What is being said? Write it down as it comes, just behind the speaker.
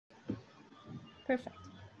Perfect.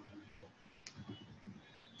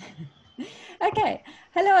 Okay.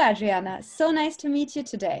 Hello, Adriana. So nice to meet you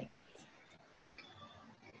today.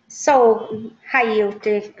 So, hi,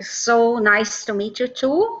 Yuti. So nice to meet you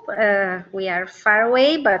too. We are far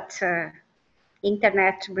away, but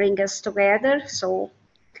internet brings us together. So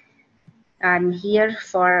I'm here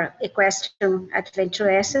for Equestrian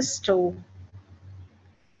Adventuresses to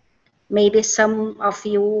maybe some of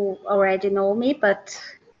you already know me, but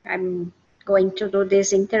I'm going to do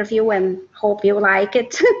this interview and hope you like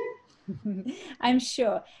it. I'm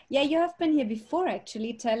sure. Yeah, you have been here before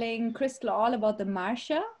actually telling Crystal all about the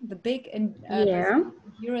Marcia, the big Yeah.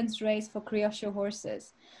 endurance race for Criollo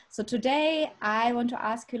horses. So today I want to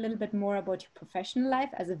ask you a little bit more about your professional life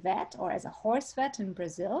as a vet or as a horse vet in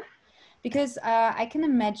Brazil. Because I can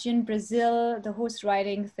imagine Brazil, the horse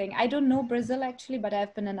riding thing. I don't know Brazil actually, but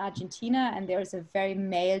I've been in Argentina and there's a very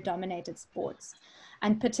male dominated sports.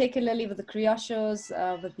 And particularly with the criollos,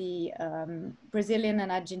 with the Brazilian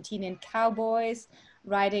and Argentinian cowboys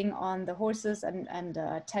riding on the horses and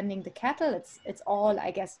tending the cattle, it's all,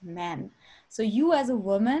 I guess, men. So you as a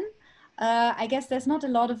woman, I guess there's not a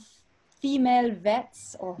lot of female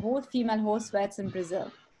vets or female horse vets in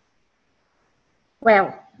Brazil.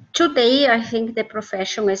 Well, today I think the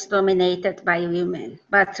profession is dominated by women.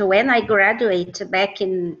 But when I graduated back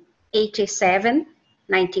in 1987,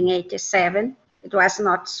 it was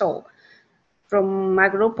not so. From a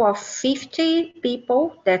group of 50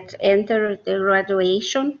 people that entered the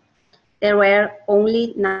graduation, there were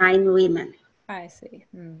only 9 women. I see.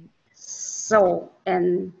 Hmm. So,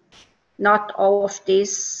 and not all of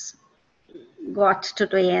this got to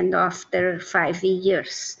the end after 5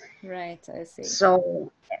 years. Right, I see.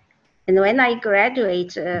 So, and when I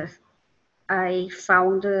graduated, I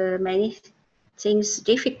found many things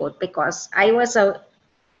difficult because I was a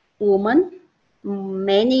woman.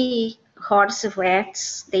 Many horse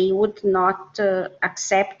vets, they would not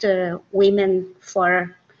accept women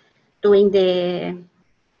for doing the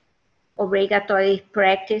obligatory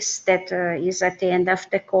practice that is at the end of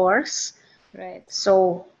the course. Right.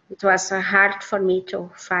 So it was hard for me to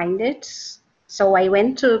find it. So I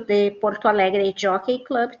went to the Porto Alegre Jockey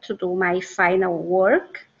Club to do my final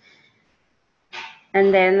work.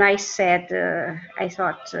 And then I said, I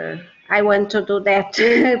thought, I want to do that,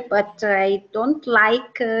 but I don't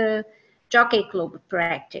like jockey club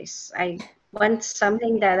practice. I want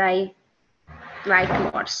something that I like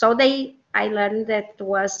more. So I learned that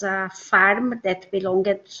was a farm that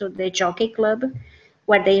belonged to the jockey club,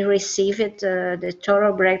 where they received the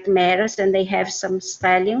thoroughbred mares and they have some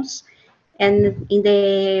stallions. And in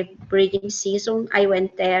the breeding season, I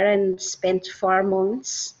went there and spent 4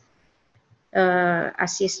 months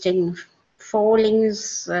assisting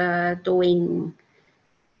foalings, doing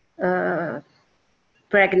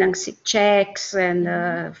pregnancy checks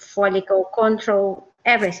and follicle control,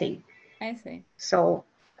 everything. I see. So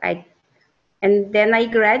and then I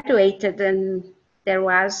graduated, and there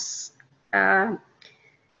was a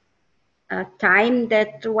time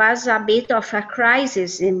that was a bit of a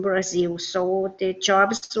crisis in Brazil. So the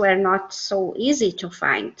jobs were not so easy to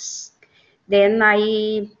find. Then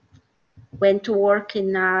I went to work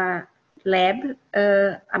in a lab,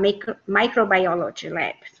 a microbiology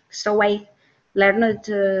lab. So I learned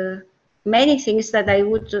many things that I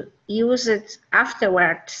would use it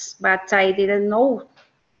afterwards, but I didn't know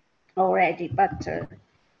already. But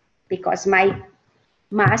because my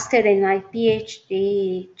master and my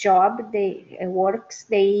PhD job, they works,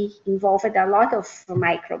 they involved a lot of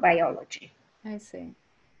microbiology. I see.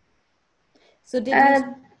 So did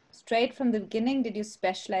you, straight from the beginning, did you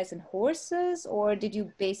specialize in horses or did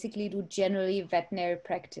you basically do generally veterinary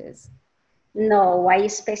practice? No, I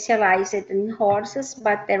specialized in horses,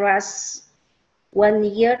 but there was 1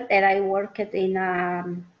 year that I worked in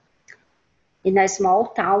a small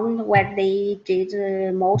town where they did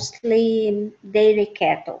mostly dairy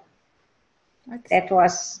cattle. Excellent. That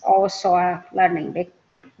was also a learning,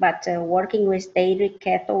 but working with dairy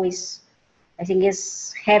cattle is, I think,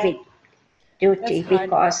 is heavy duty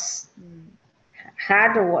because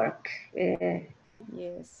hard work.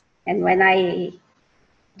 Yes. And when I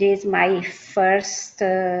did my first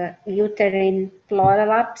uterine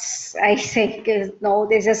prolapse, I think, no,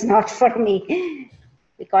 this is not for me.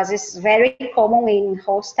 Because it's very common in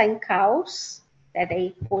Holstein cows that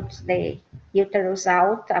they put the uterus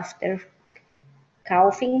out after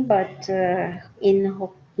calving, but in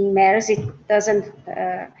mares it doesn't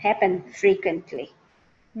happen frequently.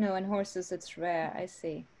 No, in horses it's rare, I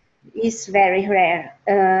see. It's very rare.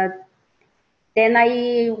 Then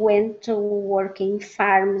I went to work in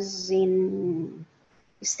farms in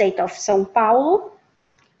the state of São Paulo,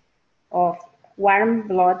 warm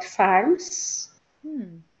blood farms.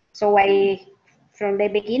 Hmm. So from the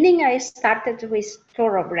beginning, I started with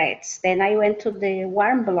thoroughbreds. Then I went to the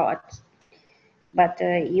warm blood. But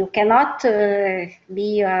you cannot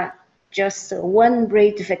be just one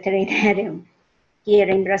breed veterinarian. Here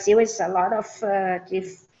in Brazil, it's a lot of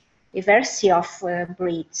diversity of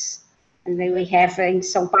breeds. And then we have in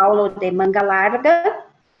São Paulo the Manga Larga,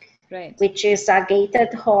 Right. which is a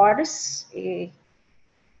gated horse,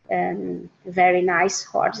 and very nice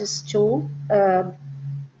horses too.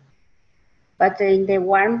 But in the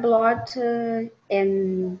warm blood,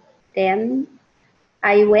 and then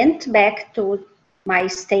I went back to my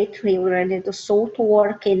state, Rio Grande do Sul, to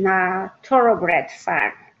work in a thoroughbred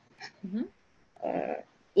farm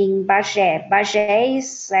in Bagé. Bagé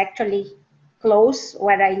is actually close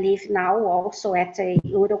where I live now, also at the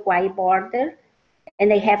Uruguay border. And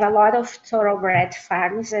they have a lot of thoroughbred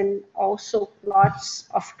farms and also lots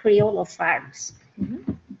of Criollo farms.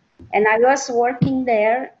 And I was working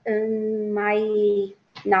there, and my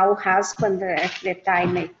now husband at the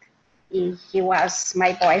time, he was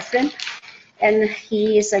my boyfriend, and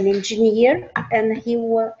he is an engineer, and he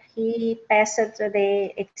passed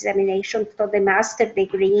the examination for the master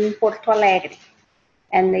degree in Porto Alegre,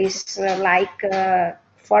 and it's like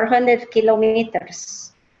 400 kilometers.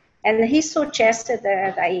 And he suggested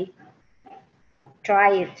that I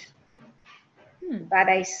try it, but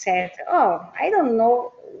I said, "Oh, I don't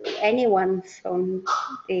know anyone from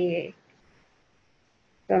the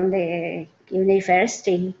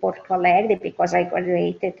university in Porto Alegre because I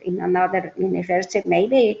graduated in another university.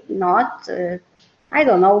 Maybe not, I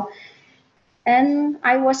don't know." And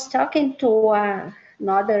I was talking to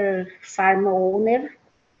another farm owner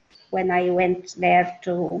when I went there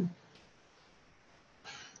to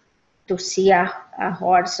see a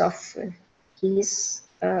horse of his,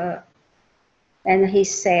 and he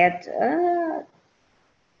said,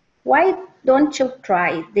 "Why don't you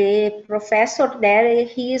try? The professor there,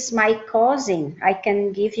 he is my cousin. I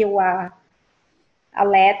can give you a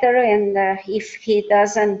letter, and if he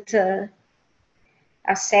doesn't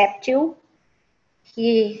accept you,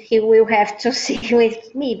 he will have to see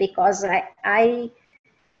with me, because I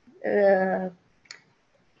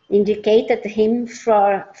indicated him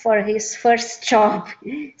for his first job."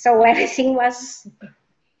 So everything was.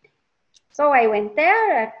 So I went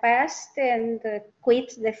there, I passed, and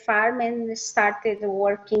quit the farm and started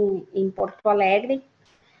working in Porto Alegre.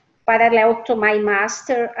 Parallel to my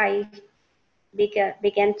master, I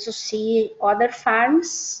began to see other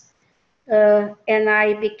farms, and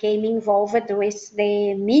I became involved with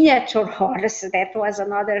the miniature horse. That was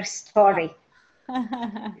another story.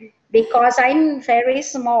 Because I'm very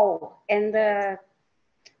small, and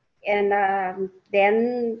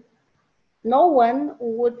then no one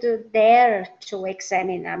would dare to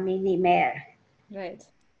examine a mini mare. Right.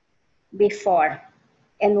 Before.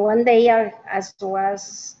 And one day I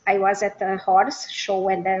was at a horse show,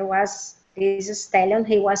 and there was this stallion,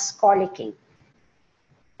 he was colicking.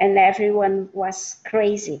 And everyone was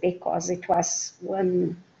crazy because it was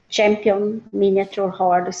one champion miniature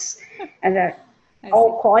horse, and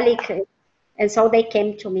all colic. And so they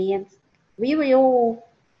came to me, and we will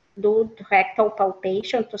do rectal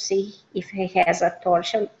palpation to see if he has a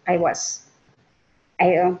torsion. I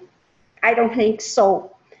don't think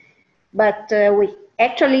so. But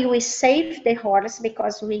we saved the horse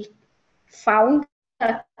because we found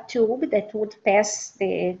a tube that would pass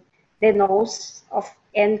the nose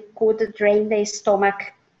and could drain the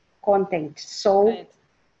stomach content. So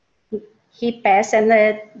he passed, and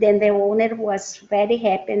then the owner was very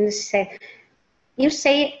happy and said, you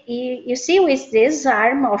see, with this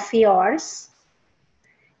arm of yours,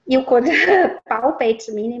 you could palpate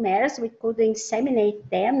mini mares, we could inseminate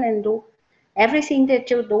them and do everything that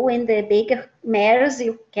you do in the big mares,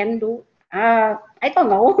 you can do. I don't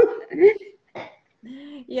know.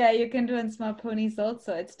 Yeah, you can do in small ponies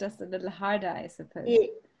also. It's just a little harder, I suppose.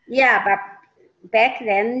 Yeah, but back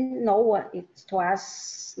then, no, it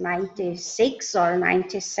was 96 or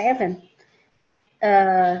 97.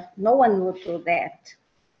 No one would do that.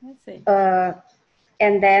 I see.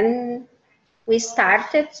 And then we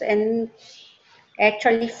started, and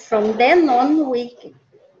actually from then on, we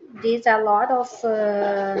did a lot of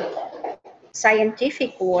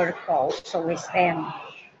scientific work also with them,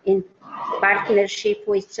 in partnership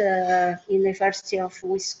with University of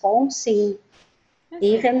Wisconsin,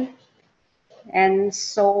 even. And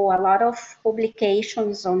so a lot of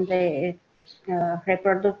publications on the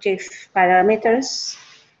reproductive parameters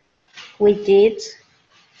we did.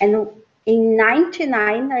 And in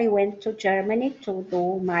 99, I went to Germany to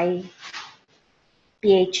do my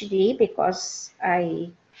PhD because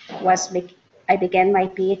I I began my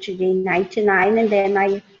PhD in 99, and then I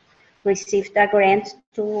received a grant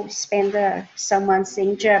to spend some months in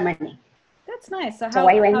Germany. That's nice. So So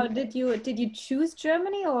I how went. did you choose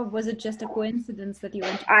Germany, or was it just a coincidence that you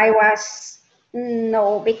went to I was no,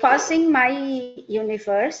 because in my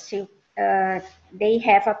university they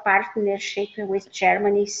have a partnership with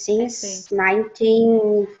Germany I see. since the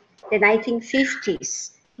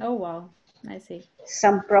 1950s. Oh wow, I see.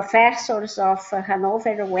 Some professors of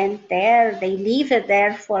Hanover went there. They lived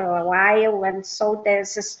there for a while, and so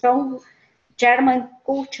there's a strong German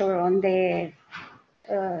culture on the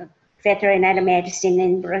veterinary medicine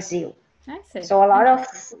in Brazil. I see. So a lot of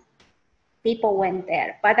people went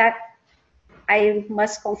there, but I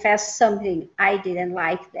must confess something. I didn't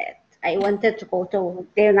like that. I wanted to go to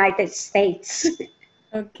the United States.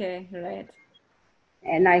 Okay, right.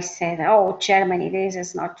 And I said, oh, Germany, this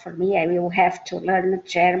is not for me. I will have to learn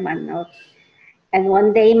German. And one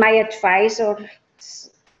day my advisor,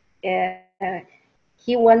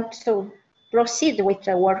 he wanted to proceed with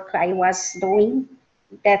the work I was doing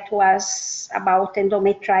that was about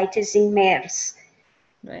endometritis in mares.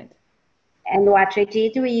 Right. And what we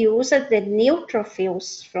did, we used the neutrophils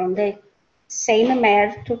from the same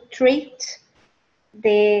mare to treat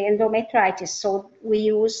the endometritis. So we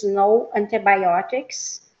use no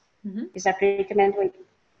antibiotics. Mm-hmm. It's a treatment with,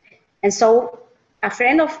 and so a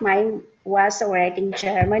friend of mine was already in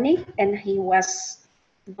Germany, and he was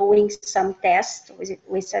doing some tests with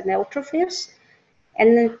the neutrophils,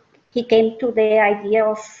 and he came to the idea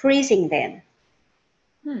of freezing them.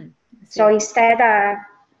 I So see. instead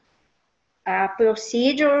a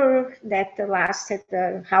procedure that lasted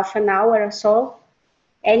half an hour or so,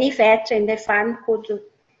 any vet in the farm could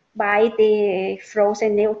buy the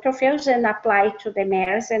frozen neutrophils and apply to the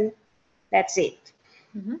mares, and that's it.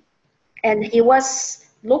 Mm-hmm. And he was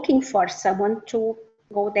looking for someone to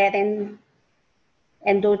go there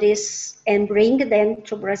and do this and bring them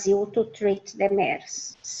to Brazil to treat the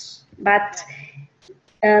mares. But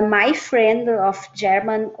my friend of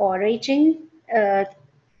German origin,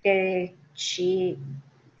 she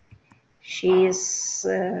is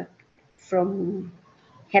from,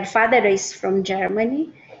 her father is from Germany,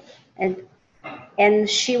 and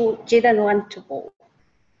she didn't want to go.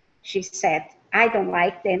 She said, I don't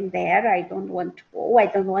like them there. I don't want to go. I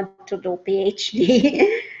don't want to do PhD.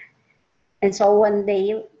 And so one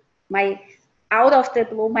day, out of the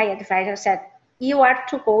blue, my advisor said, you are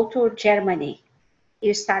to go to Germany.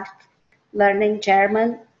 You start learning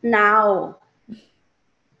German now.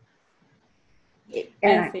 I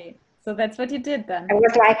And see. So that's what you did I then.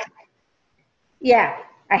 was like, yeah,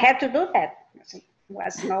 I had to do that. It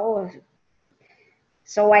was no.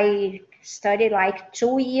 So I studied like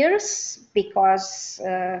 2 years because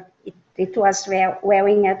it was well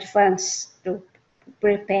in advance to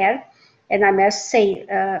prepare. And I must say,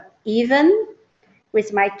 even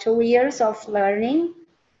with my 2 years of learning,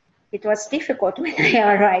 it was difficult when I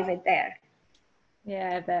arrived there.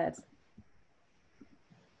 Yeah, I bet.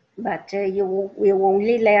 But you will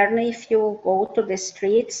only learn if you go to the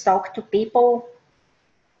streets, talk to people.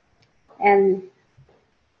 And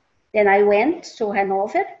then I went to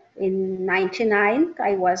Hanover in 99.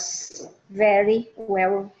 I was very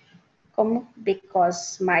welcome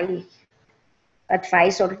because my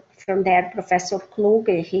advisor from there, Professor Klug,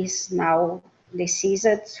 he's now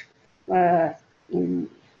deceased in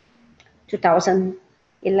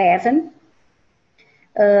 2011.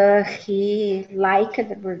 He liked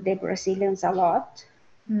the Brazilians a lot.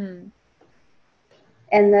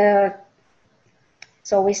 And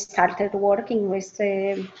so we started working with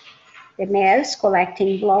the mares,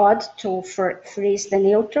 collecting blood to freeze the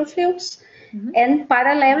neutrophils. Mm-hmm. And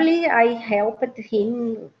parallelly, I helped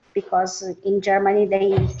him because in Germany,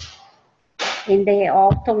 in the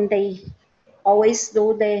autumn, they always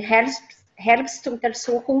do the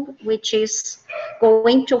Herbstuntersuchung, which is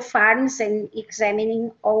going to farms and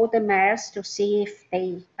examining all the mares to see if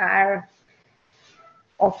they are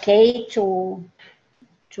okay to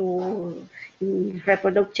in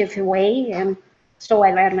reproductive way. And so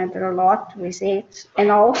I learned a lot with it.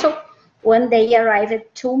 And also one day arrived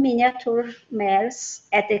 2 miniature mares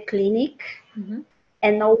at the clinic, Mm-hmm.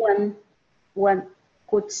 and no one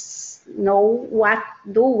could know what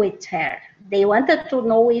to do with her. They wanted to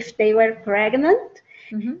know if they were pregnant,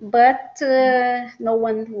 Mm-hmm. but no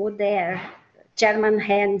one would dare. German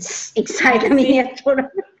hands inside I the see.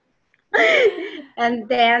 miniature. And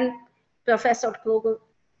then Professor Klug,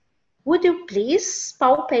 would you please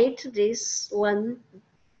palpate these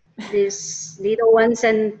little ones,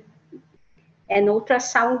 and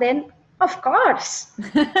ultrasound them? Of course.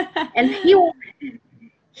 And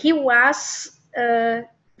he was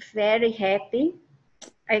very happy.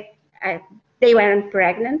 They weren't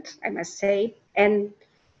pregnant, I must say, and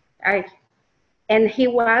he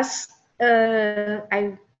was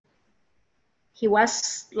he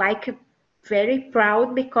was like very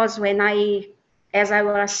proud, because as I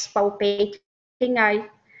was palpating, I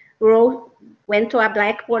went to a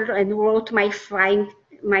blackboard and wrote my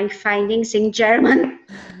findings in German.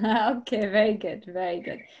 Okay, very good, very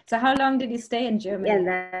good. So how long did you stay in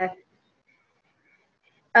Germany?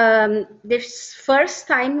 And this first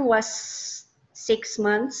time was 6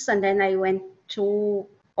 months, and then I went to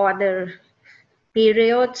other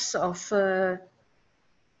periods of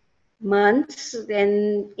months.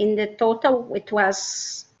 Then in the total, it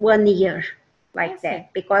was 1 year, like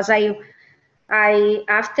that, because I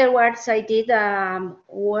afterwards I did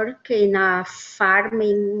work in a farm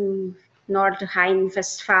in North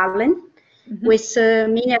Rhine-Westphalia with a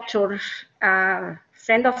miniature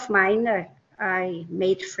friend of mine. I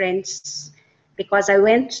made friends because I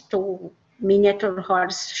went to miniature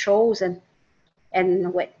horse shows and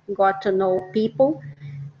got to know people.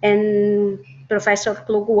 And Professor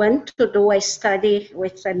Klug went to do a study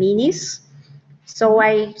with the minis. So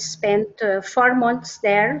I spent 4 months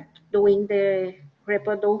there doing the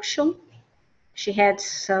reproduction. She had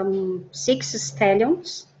some 6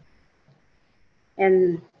 stallions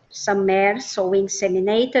and some mares, so we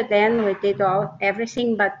inseminated. Then we did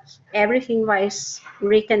everything, but everything was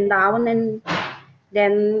written down, and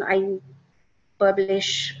then I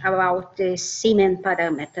published about the semen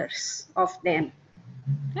parameters of them.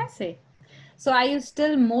 I see. So are you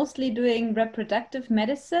still mostly doing reproductive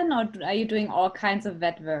medicine, or are you doing all kinds of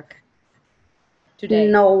vet work today?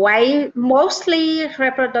 No, I mostly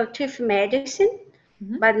reproductive medicine,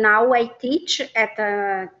 but now I teach at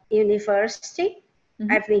a university.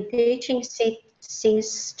 I've been teaching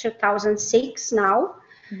since 2006 now,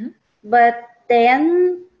 but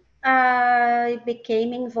then I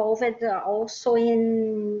became involved also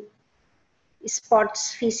in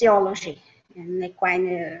sports physiology and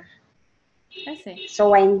equine. I see.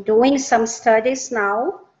 So I'm doing some studies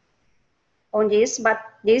now on this, but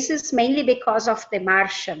this is mainly because of the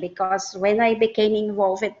Marshall, because when I became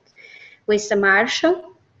involved with the Marshall,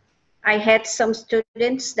 I had some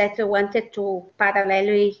students that wanted to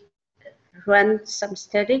parallelly run some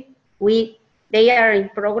study. They are in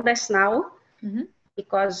progress now,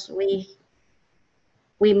 because we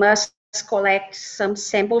must collect some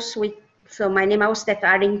samples from animals that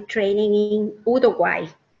are in training in Uruguay.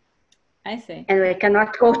 I see. And we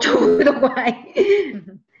cannot go to Uruguay.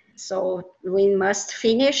 So we must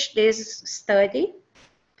finish this study.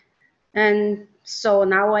 And so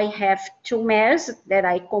now I have 2 mares that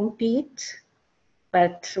I compete,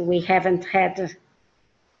 but we haven't had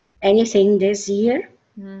anything this year.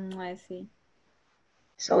 I see.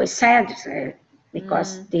 So it's sad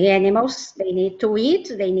because the animals, they need to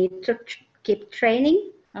eat, they need to keep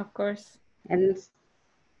training. Of course. And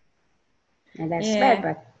that's bad,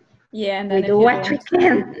 but and we then do what we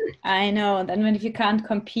can. I know. And then if you can't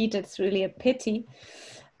compete, it's really a pity,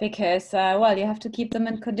 because, well, you have to keep them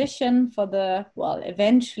in condition for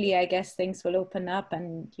eventually, I guess things will open up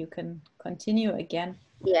and you can continue again.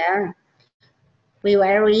 Yeah. We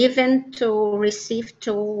were even to receive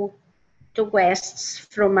two guests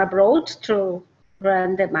from abroad to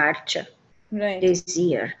run the march this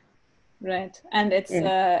year. Right. And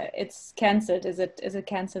it's cancelled. Is it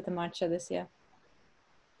cancelled, the marcha this year?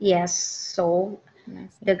 Yes. So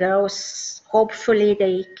the girls, hopefully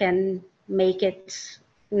they can make it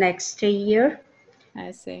next year.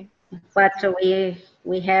 I see. But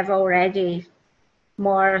we have already 2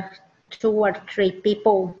 or 3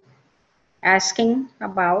 people asking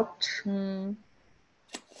about.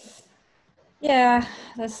 Yeah,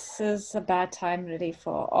 this is a bad time really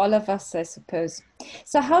for all of us, I suppose.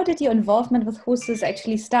 So how did your involvement with horses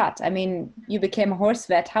actually start? I mean, you became a horse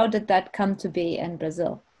vet. How did that come to be in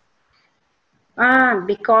Brazil?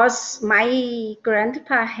 Because my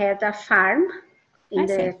grandpa had a farm in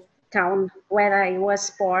the town where I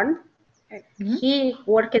was born. He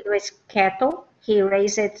worked with cattle. He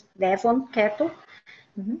raised Devon cattle.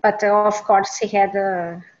 But of course he had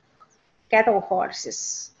cattle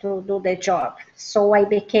horses to do the job. So I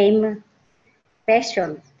became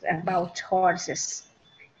passionate about horses.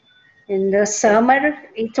 In the summer,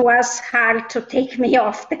 it was hard to take me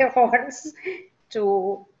off the horse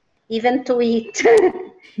to eat.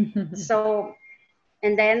 So,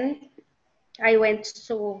 and then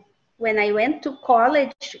when I went to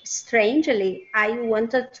college, strangely, I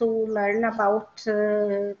wanted to learn about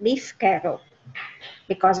beef cattle,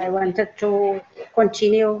 because I wanted to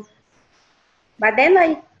continue. But then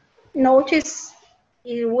I noticed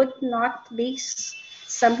it would not be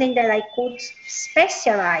something that I could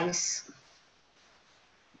specialize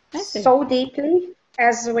I see. so deeply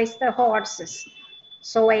as with the horses.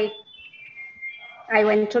 So I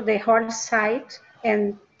went to the horse side,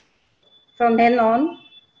 and from then on,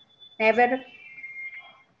 never.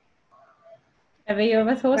 Ever you're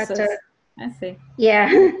with But horses. I see. yeah,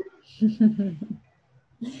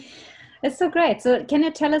 It's so great. So can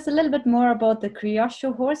you tell us a little bit more about the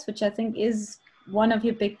Criollo horse, which I think is one of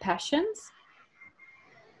your big passions?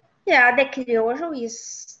 yeah, the Criollo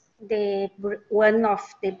is one of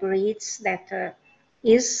the breeds that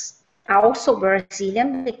is also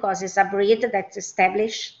Brazilian, because it's a breed that's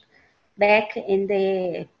established back in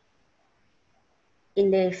the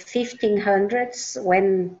 1500s,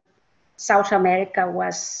 when South America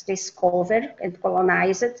was discovered and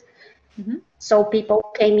colonized. Mm-hmm. So people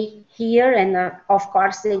came here, and of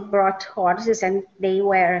course they brought horses, and they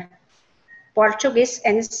were Portuguese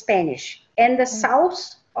and Spanish. And the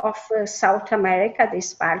south of South America,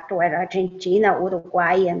 this part where Argentina,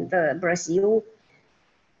 Uruguay, and Brazil,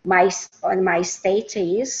 my state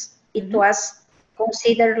is, it Mm-hmm. was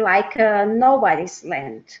considered like nobody's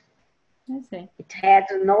land. I see. It had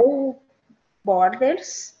no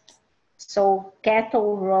borders, so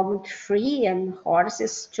cattle roamed free and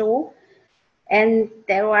horses too. And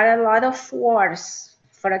there were a lot of wars.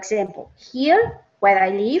 For example, here where I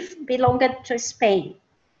live belonged to Spain,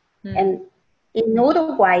 and in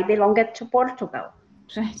Uruguay belonged to Portugal.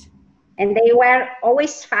 Right. And they were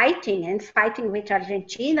always fighting with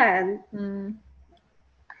Argentina. And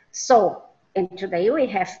so, and today we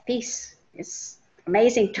have peace. It's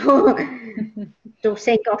amazing to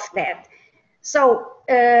think of that. So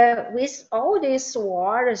with all these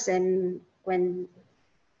wars, and when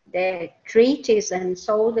the treaties, and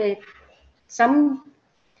so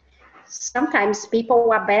sometimes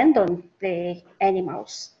people abandon the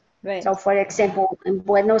animals. Right. So, for example, in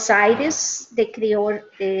Buenos Aires, the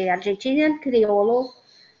Argentinian Criollo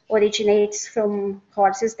originates from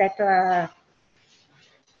horses that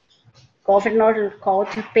governor called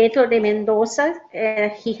Pedro de Mendoza.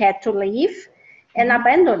 He had to leave and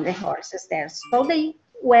abandon the horses there. So they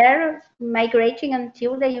were migrating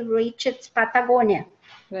until they reached Patagonia.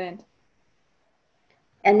 Right.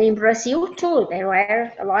 And in Brazil too, there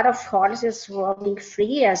were a lot of horses roaming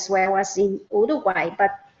free, as well as in Uruguay.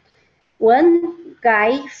 But one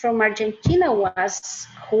guy from Argentina was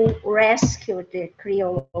who rescued the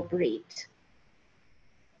Criollo breed,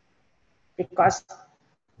 because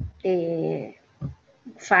the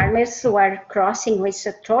farmers who were crossing with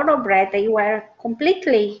a thoroughbred, they were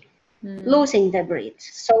completely losing the breed.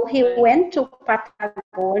 So he went to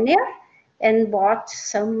Patagonia and bought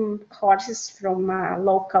some horses from a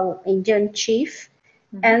local Indian chief.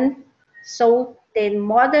 And so the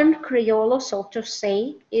modern Criollo, so to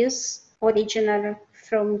say, is original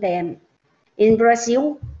from them. In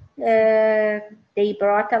Brazil, they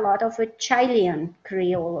brought a lot of Chilean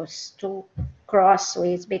Criollos to cross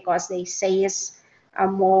with, because they say it's a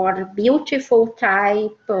more beautiful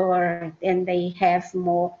type, and they have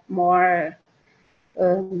more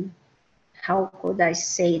how could I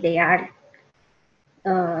say, they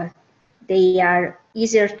are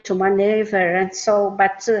easier to maneuver, and so,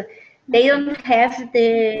 but they don't have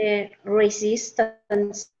the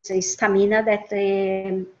resistance, the stamina that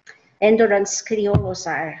the endurance Criollos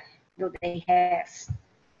do they have.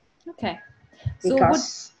 Okay. So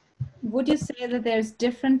Because would you say that there's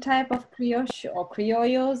different type of Criollo or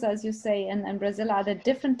Criollos, as you say, in Brazil? Are there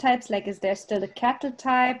different types? Like, is there still the cattle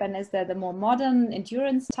type, and is there the more modern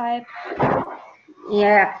endurance type?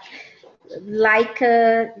 yeah, like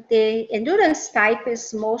the endurance type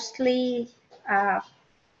is mostly a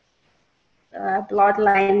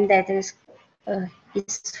bloodline that is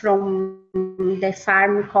from the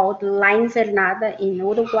farm called La Invernada in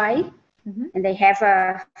Uruguay. And they have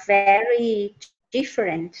a very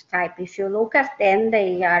different type. If you look at them,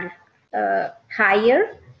 they are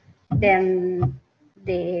higher than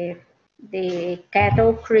the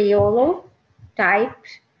cattle Criollo type,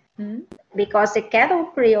 because the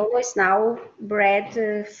cattle Criollo is now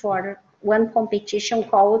bred for one competition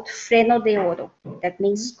called Freno de Ouro. That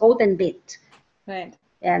means golden bit. Right.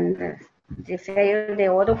 And the Freio de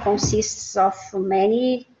Ouro consists of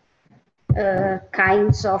many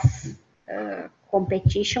kinds of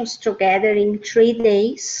competitions together in 3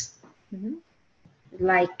 days,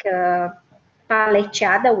 like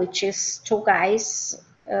paleteada, which is 2 guys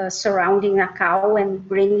surrounding a cow and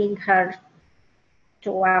bringing her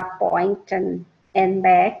to a point and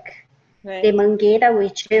back. Right. The mangueira,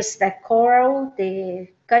 which is the coral, the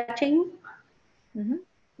cutting.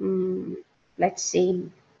 Let's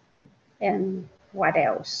see, and what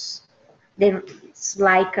else? There's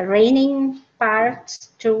like a raining part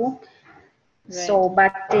too. Right. So,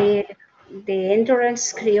 but the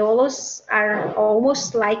endurance Criollos are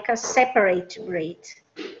almost like a separate breed.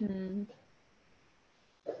 Mm.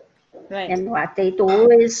 Right. And what they do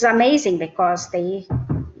is amazing because they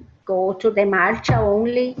go to the marcha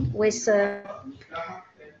only with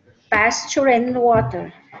pasture and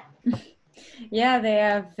water. Yeah, they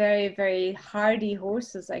are very, very hardy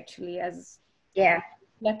horses, actually. As Yeah,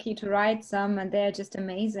 lucky to ride some, and they're just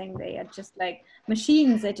amazing. They are just like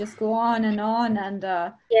machines. They just go on and on. And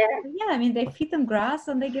yeah, yeah, I mean, they feed them grass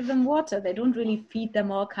and they give them water. They don't really feed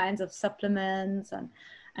them all kinds of supplements and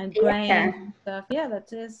yeah. grains and stuff. Yeah,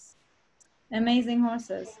 that is amazing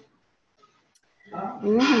horses.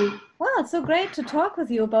 Hmm. Well, it's so great to talk with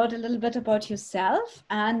you about a little bit about yourself.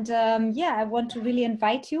 And yeah, I want to really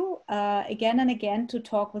invite you again and again to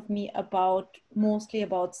talk with me about mostly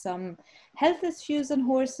about some health issues in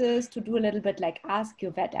horses, to do a little bit like Ask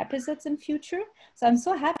Your Vet episodes in future. So I'm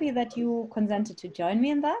so happy that you consented to join me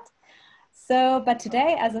in that. So, but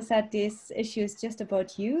today, as I said, this issue is just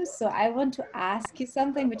about you. So I want to ask you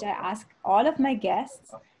something which I ask all of my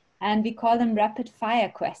guests, and we call them rapid fire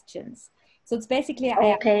questions. So it's basically I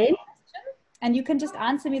ask Okay. you a question, and you can just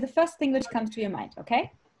answer me the first thing which comes to your mind,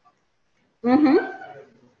 okay? Mm-hmm.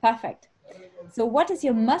 Perfect. So what is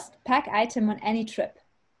your must pack item on any trip?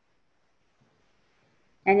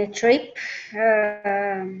 And a trip.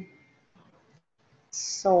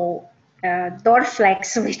 So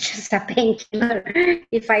Dorflex, which is a painkiller,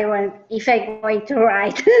 if I going to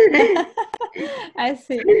ride. I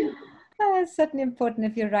see. It's certainly important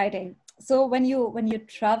if you're riding. So when you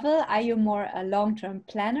travel, are you more a long-term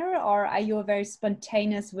planner or are you a very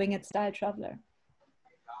spontaneous winged style traveler?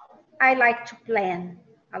 I like to plan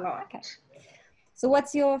a Okay. lot. So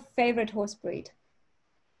what's your favorite horse breed?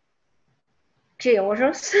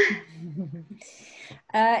 Criollos,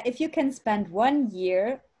 If you can spend 1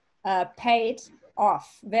 year paid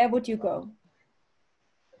off, where would you go?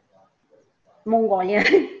 Mongolia.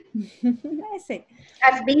 I see.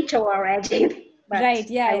 I've been to already, but Right.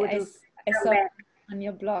 Yeah, I would I come saw back. on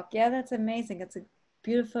your blog. Yeah, that's amazing. It's a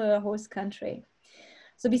beautiful horse country.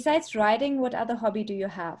 So besides riding, what other hobby do you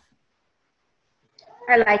have?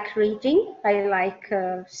 I like reading. I like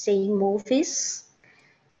seeing movies,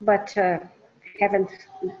 but haven't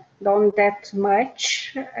done that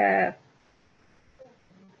much.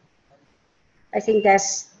 I think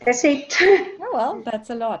that's it. Oh, well, that's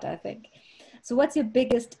a lot, I think. So what's your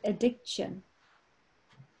biggest addiction?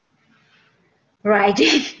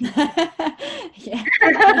 Riding. Yeah,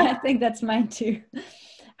 I think that's mine too.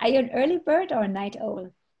 Are you an early bird or a night owl?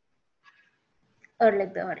 Early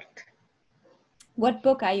bird. What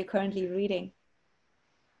book are you currently reading?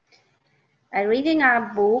 I'm reading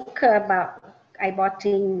a book about I bought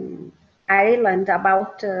in Ireland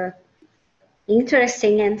about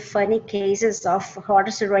interesting and funny cases of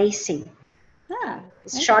horse racing. Ah,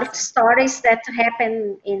 Short interesting. stories that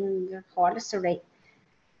happen in horse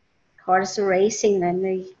racing,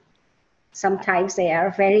 and sometimes they are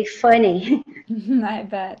very funny. I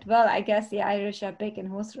bet. Well, I guess the Irish are big in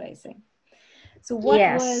horse racing. So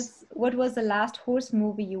Yes, what was the last horse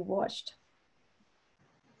movie you watched?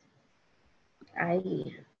 I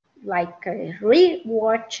like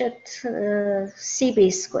rewatched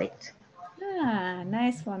Seabiscuit. Ah,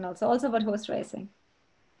 nice one. Also about horse racing.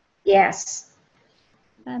 Yes.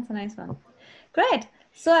 That's a nice one. Great.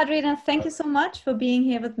 So, Adriana, thank you so much for being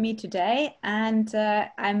here with me today. And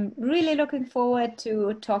I'm really looking forward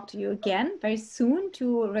to talk to you again very soon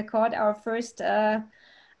to record our first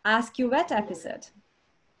Ask You Vet episode.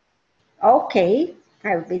 Okay,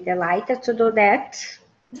 I will be delighted to do that.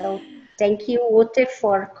 So thank you, Ute,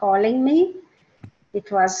 for calling me.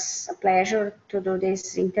 It was a pleasure to do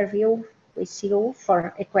this interview with you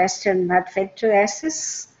for Equestrian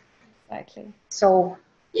Adventuresses. Exactly. So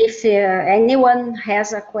if anyone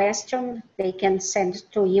has a question, they can send it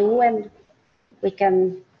to you and we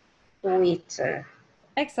can do it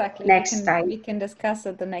Exactly. next time. We can discuss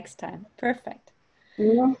it the next time. Perfect.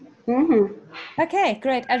 Mm-hmm. Okay,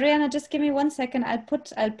 great. Adriana, just give me 1 second.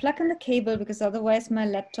 I'll plug in the cable because otherwise my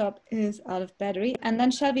laptop is out of battery. And then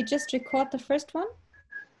shall we just record the first one?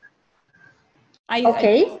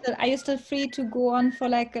 Okay, Are you still free to go on for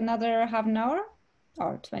like another half an hour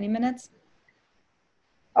or 20 minutes?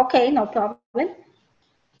 okay, no problem.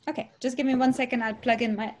 Okay, just give me 1 second. I'll plug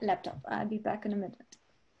in my laptop. I'll be back in a minute.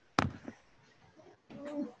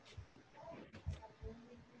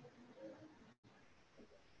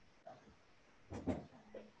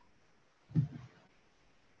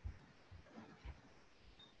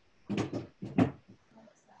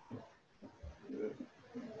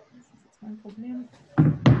 Problem.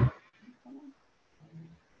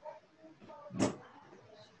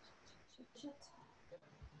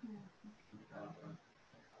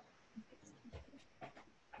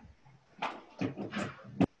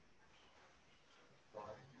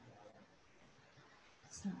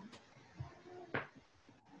 So.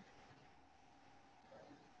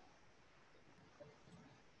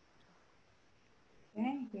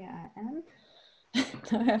 Okay, here I am.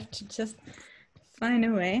 Now I have to just find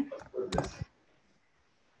a way.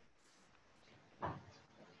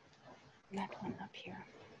 That one up here.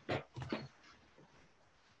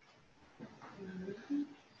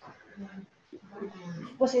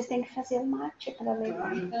 Vocês têm que fazer o mate para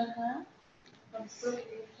levar.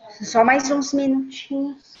 Só mais uns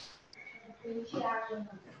minutinhos.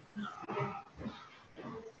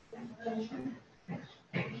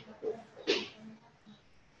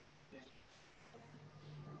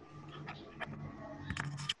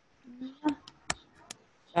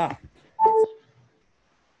 Oh,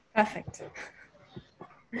 perfect.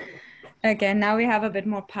 Okay, now we have a bit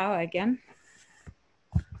more power again.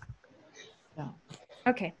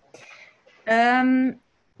 Okay.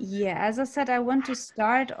 Yeah, as I said, I want to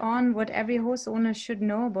start on what every horse owner should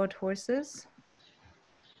know about horses.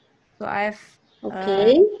 So I've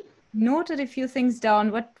noted a few things down.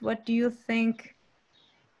 What do you think?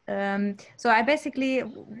 So I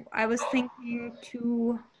was thinking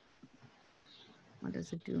to, what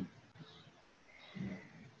does it do?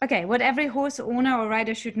 Okay, what every horse owner or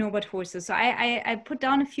rider should know about horses. So I put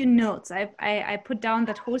down a few notes. I put down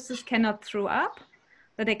that horses cannot throw up,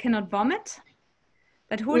 that they cannot vomit,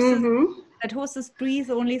 that horses breathe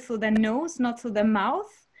only through their nose, not through their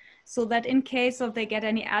mouth, so that in case of they get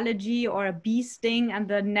any allergy or a bee sting and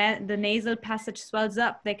the nasal passage swells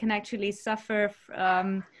up, they can actually suffer.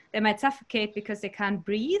 They might suffocate because they can't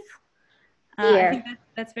breathe. I think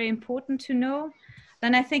that's very important to know.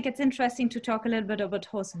 Then I think it's interesting to talk a little bit about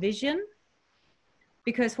horse vision,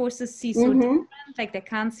 because horses see so different, like they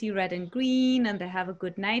can't see red and green, and they have a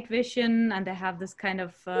good night vision, and they have this kind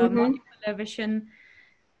of monocular vision,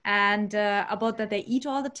 and about that they eat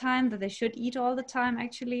all the time, that they should eat all the time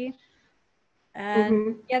actually.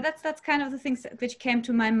 And yeah, that's kind of the things which came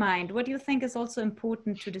to my mind. What do you think is also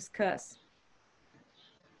important to discuss?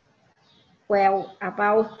 Well,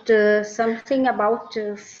 about something about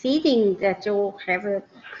feeding that you have,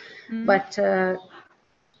 but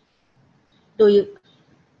do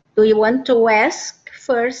you want to ask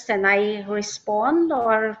first and I respond,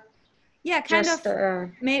 or yeah, kind just,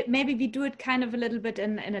 of maybe we do it kind of a little bit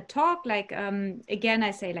in a talk, like again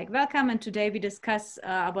I say like welcome, and today we discuss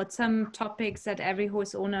about some topics that every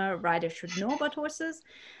horse owner rider should know about horses,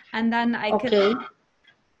 and then I can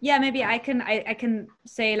yeah, maybe I can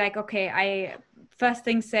say like, okay, I first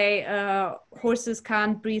thing say horses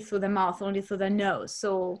can't breathe through their mouth, only through their nose.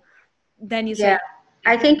 So then you say,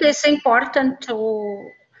 I think it's important to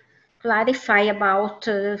clarify about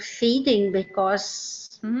feeding,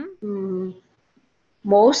 because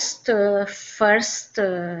most first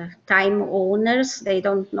time owners, they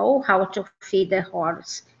don't know how to feed the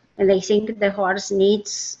horse, and they think the horse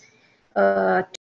needs